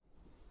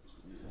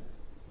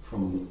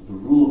from the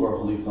rule of our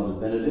Holy Father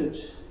Benedict.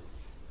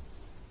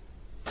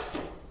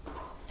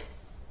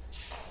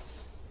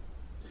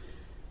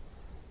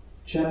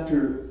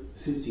 Chapter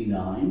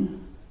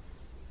 59,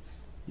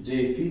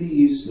 De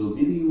filiis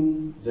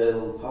nobilium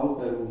vel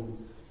pauperum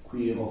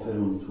qui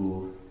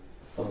offeruntur,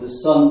 of the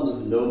sons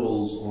of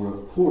nobles or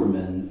of poor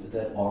men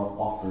that are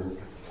offered.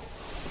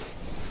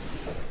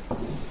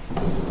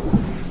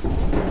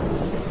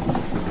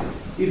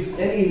 If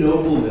any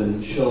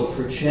nobleman shall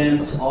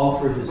perchance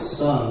offer his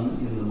son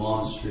in the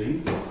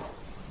monastery,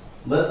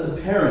 let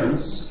the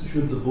parents,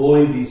 should the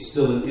boy be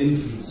still in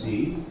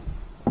infancy,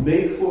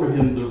 make for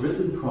him the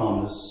written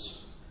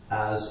promise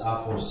as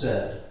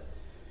aforesaid,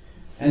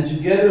 and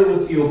together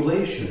with the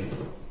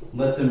oblation,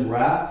 let them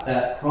wrap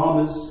that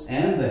promise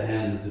and the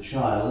hand of the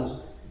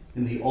child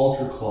in the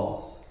altar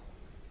cloth,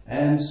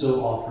 and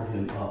so offer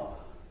him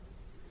up.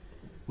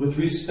 With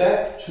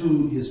respect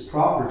to his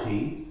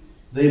property,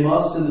 they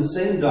must in the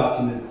same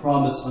document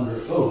promise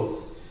under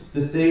oath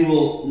that they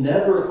will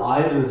never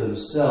either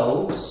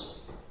themselves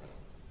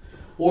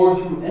or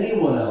through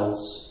anyone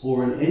else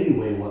or in any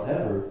way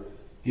whatever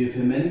give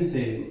him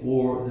anything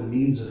or the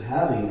means of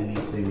having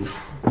anything.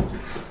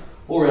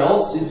 Or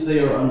else, if they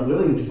are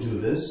unwilling to do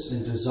this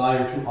and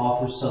desire to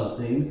offer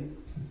something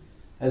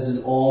as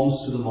an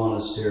alms to the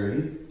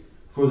monastery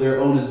for their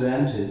own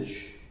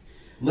advantage,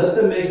 let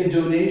them make a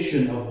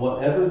donation of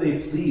whatever they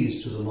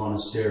please to the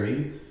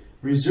monastery,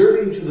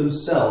 reserving to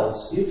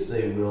themselves, if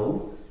they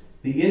will,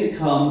 the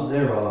income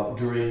thereof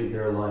during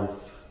their life.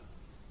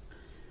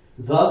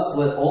 Thus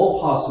let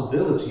all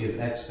possibility of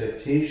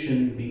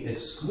expectation be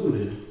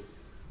excluded,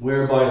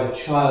 whereby the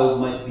child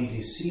might be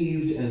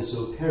deceived and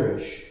so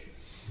perish,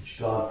 which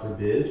God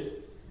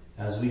forbid,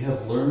 as we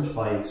have learnt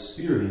by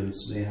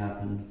experience may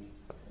happen.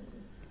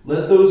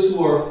 Let those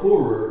who are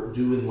poorer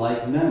do in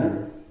like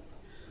manner,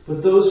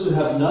 but those who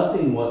have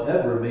nothing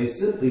whatever may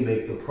simply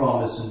make the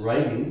promise in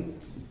writing,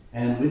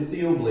 and with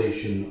the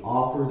oblation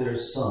offer their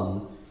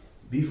son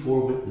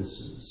before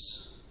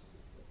witnesses.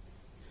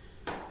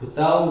 But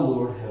thou,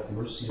 Lord, have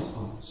mercy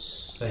upon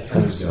us.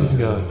 Thanks be to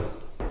God.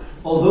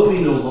 Although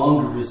we no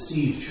longer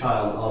receive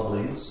child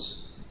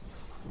oblates,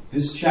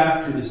 this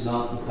chapter is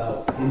not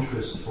without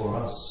interest for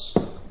us.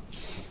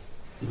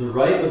 The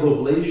rite of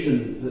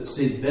oblation that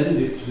St.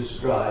 Benedict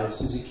describes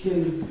is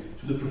akin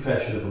to the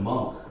profession of a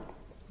monk.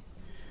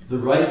 The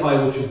rite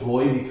by which a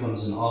boy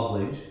becomes an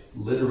oblate,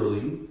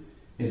 literally,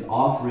 an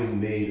offering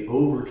made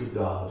over to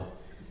God,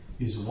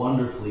 is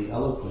wonderfully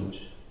eloquent.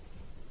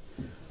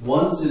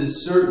 Once it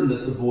is certain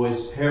that the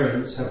boy's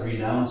parents have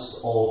renounced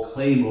all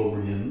claim over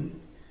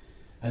him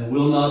and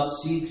will not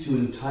seek to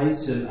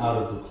entice him out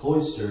of the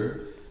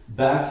cloister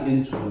back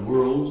into the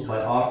world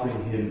by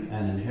offering him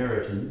an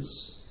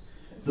inheritance,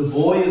 the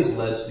boy is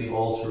led to the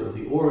altar of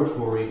the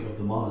oratory of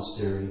the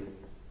monastery.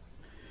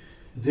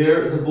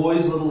 There the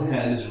boy's little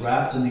hand is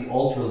wrapped in the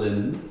altar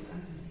linen,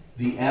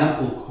 the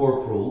ample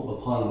corporal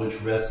upon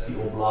which rests the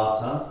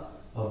oblata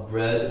of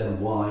bread and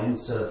wine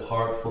set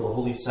apart for the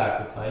holy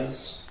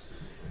sacrifice,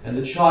 and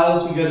the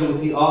child, together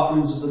with the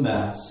offerings of the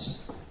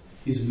Mass,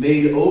 is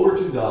made over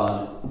to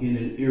God in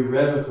an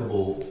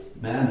irrevocable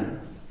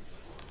manner.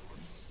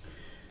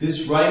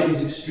 This rite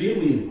is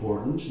extremely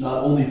important,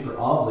 not only for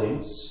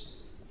oblates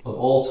of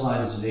all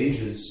times and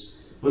ages,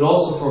 but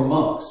also for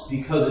monks,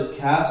 because it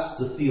casts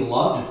a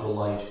theological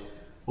light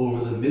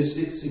over the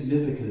mystic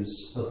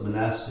significance of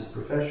monastic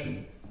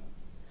profession.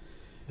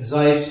 As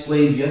I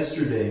explained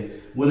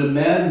yesterday, when a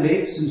man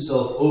makes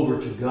himself over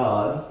to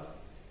God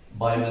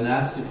by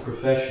monastic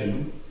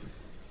profession,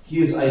 he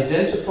is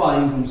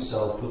identifying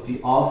himself with the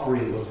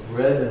offering of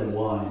bread and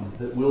wine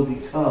that will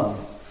become,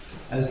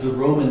 as the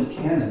Roman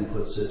canon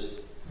puts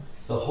it,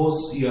 the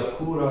hostia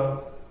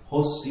pura,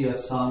 hostia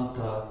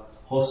sancta,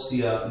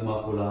 hostia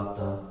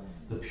immaculata,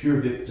 the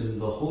pure victim,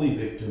 the holy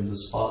victim, the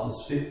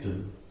spotless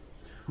victim,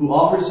 who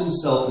offers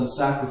himself in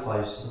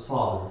sacrifice to the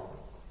Father.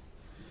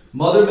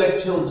 Mother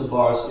Mechtilde de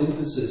Bar's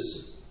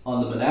emphasis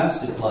on the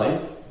monastic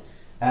life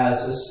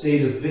as a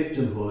state of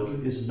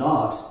victimhood is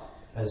not,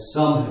 as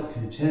some have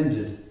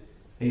contended,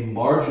 a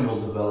marginal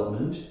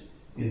development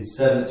in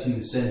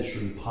 17th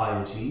century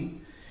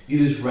piety. It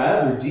is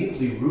rather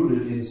deeply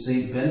rooted in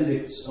St.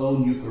 Benedict's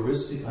own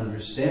Eucharistic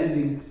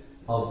understanding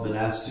of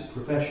monastic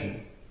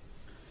profession.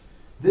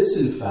 This,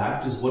 in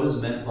fact, is what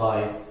is meant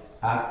by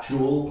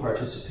actual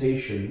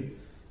participation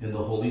in the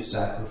holy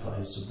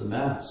sacrifice of the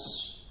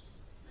Mass.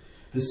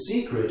 The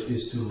secret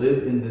is to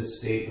live in this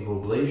state of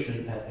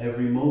oblation at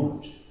every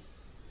moment.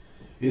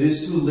 It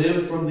is to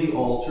live from the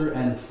altar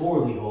and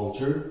for the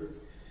altar,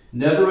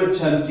 never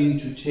attempting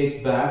to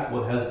take back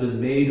what has been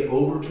made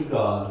over to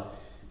God,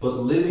 but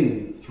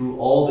living through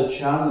all the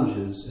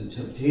challenges and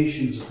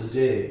temptations of the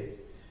day,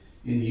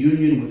 in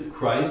union with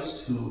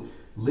Christ, who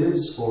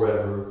lives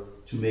forever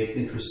to make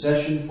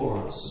intercession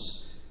for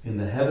us in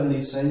the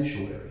heavenly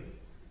sanctuary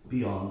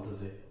beyond the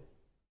veil.